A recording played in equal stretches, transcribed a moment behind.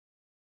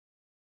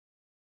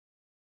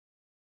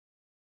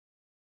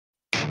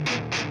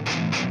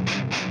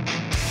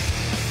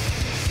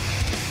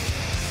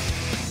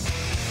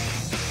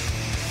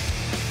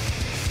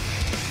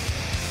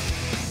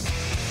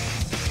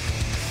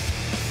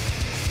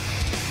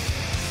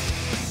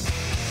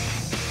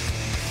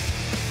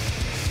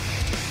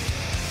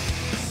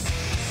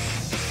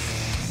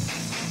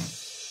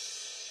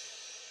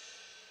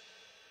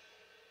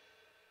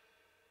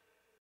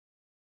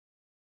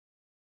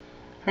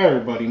Hi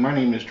everybody, my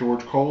name is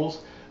George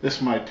Coles. This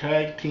is my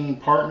tag team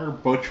partner,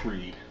 Butch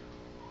Reed.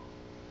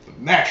 The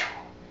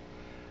natural.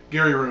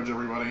 Gary Rhodes,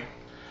 everybody.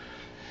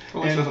 At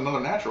least And there's another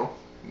natural.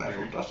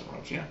 Natural Dustin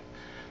Rhodes, yeah.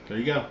 There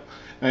you go.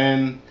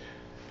 And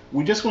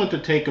we just wanted to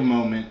take a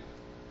moment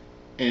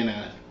and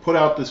put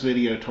out this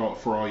video talk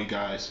for all you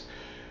guys.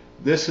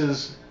 This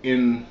is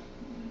in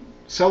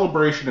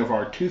celebration of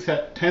our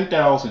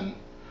 10,000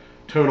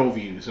 total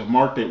views, a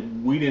mark that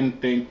we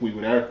didn't think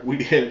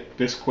we'd hit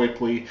this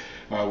quickly.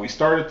 We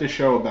started the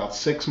show about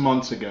 6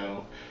 months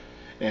ago,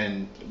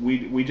 and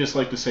we just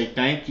like to say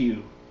thank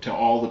you to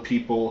all the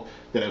people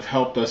that have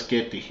helped us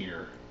get to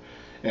here.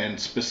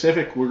 And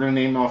we're going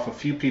to name off a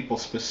few people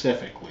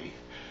specifically.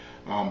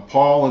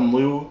 Paul and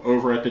Lou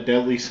over at the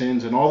Deadly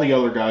Sins, and all the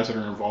other guys that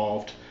are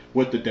involved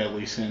with the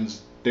Deadly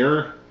Sins.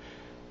 Their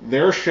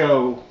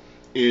show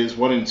is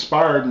what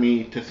inspired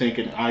me to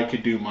thinking I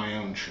could do my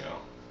own show.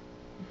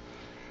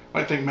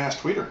 I think Mass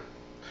Tweeter.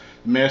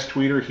 Mass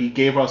Tweeter, he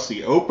gave us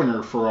the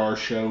opener for our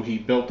show. He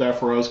built that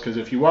for us because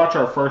if you watch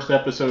our first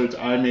episodes,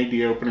 I made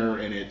the opener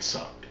and it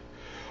sucked.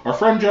 Our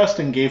friend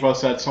Justin gave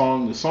us that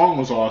song. The song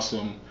was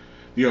awesome.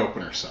 The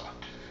opener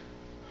sucked.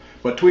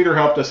 But Tweeter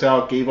helped us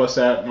out, gave us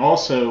that, and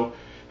also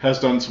has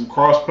done some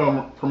cross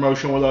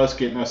promotion with us,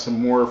 getting us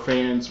some more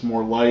fans,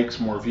 more likes,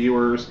 more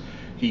viewers.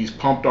 He's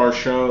pumped our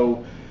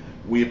show.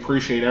 We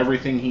appreciate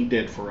everything he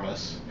did for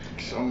us.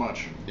 So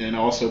much. And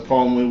also,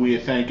 Paul and Lou, we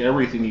thank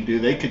everything you do.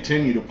 They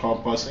continue to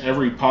pump us.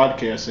 Every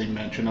podcast they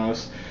mention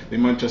us. They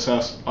mention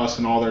us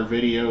in all their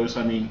videos.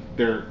 I mean,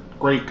 they're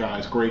great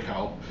guys, great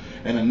help.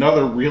 And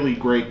another really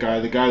great guy,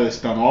 the guy that's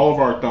done all of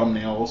our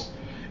thumbnails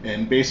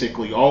and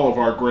basically all of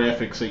our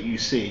graphics that you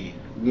see,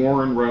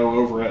 Warren Rowe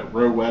over at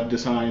Rowe Web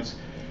Designs.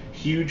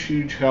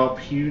 Huge help.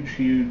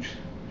 Huge.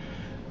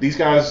 These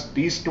guys,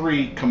 these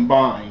three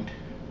combined,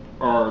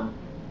 are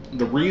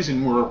the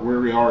reason we're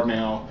where we are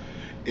now.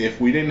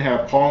 If we didn't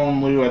have Paul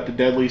and Lou at the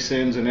Deadly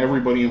Sins and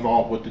everybody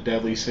involved with the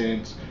Deadly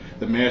Sins,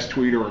 the Mass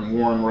Tweeter and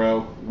Warren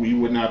Rowe, we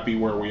would not be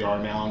where we are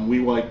now. And we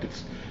like to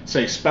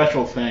say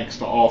special thanks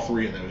to all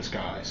three of those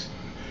guys.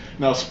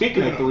 Now,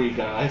 speaking of three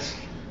guys,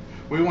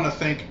 we want to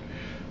thank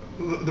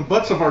the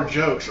butts of our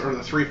jokes are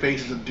the three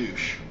faces of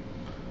douche.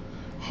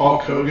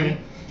 Hulk Hogan,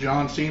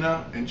 John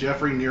Cena, and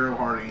Jeffrey Nero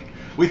Hardy.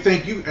 We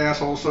thank you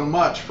assholes so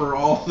much for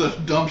all the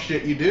dumb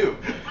shit you do.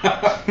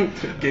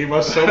 Gave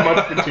us so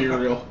much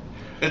material.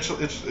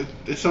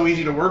 It's so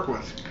easy to work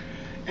with.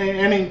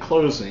 And in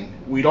closing,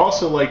 we'd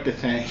also like to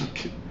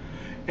thank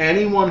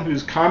anyone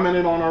who's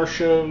commented on our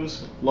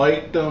shows,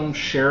 liked them,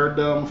 shared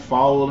them,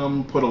 followed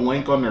them, put a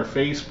link on their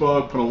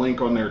Facebook, put a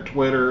link on their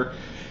Twitter,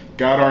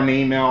 got our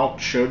name out,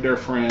 showed their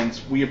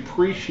friends. We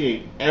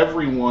appreciate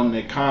everyone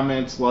that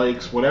comments,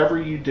 likes, whatever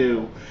you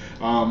do.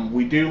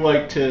 We do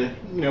like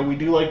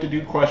to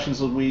do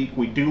questions of the week.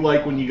 We do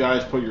like when you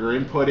guys put your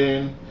input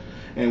in.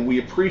 And we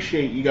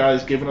appreciate you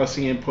guys giving us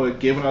the input,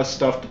 giving us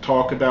stuff to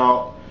talk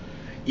about.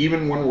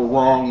 Even when we're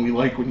wrong, we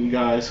like when you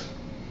guys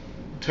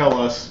tell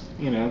us,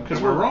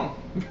 because we're wrong.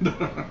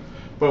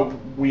 But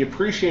we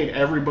appreciate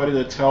everybody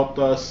that's helped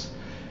us.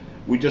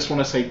 We just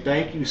want to say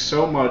thank you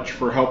so much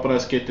for helping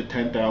us get to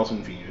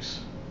 10,000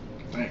 views.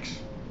 Thanks.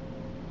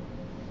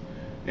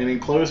 And in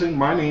closing,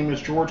 my name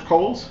is George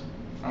Coles.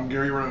 I'm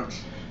Gary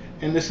Rhodes.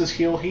 And this is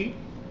Heel Heat.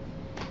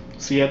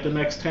 See you at the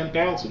next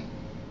 10,000.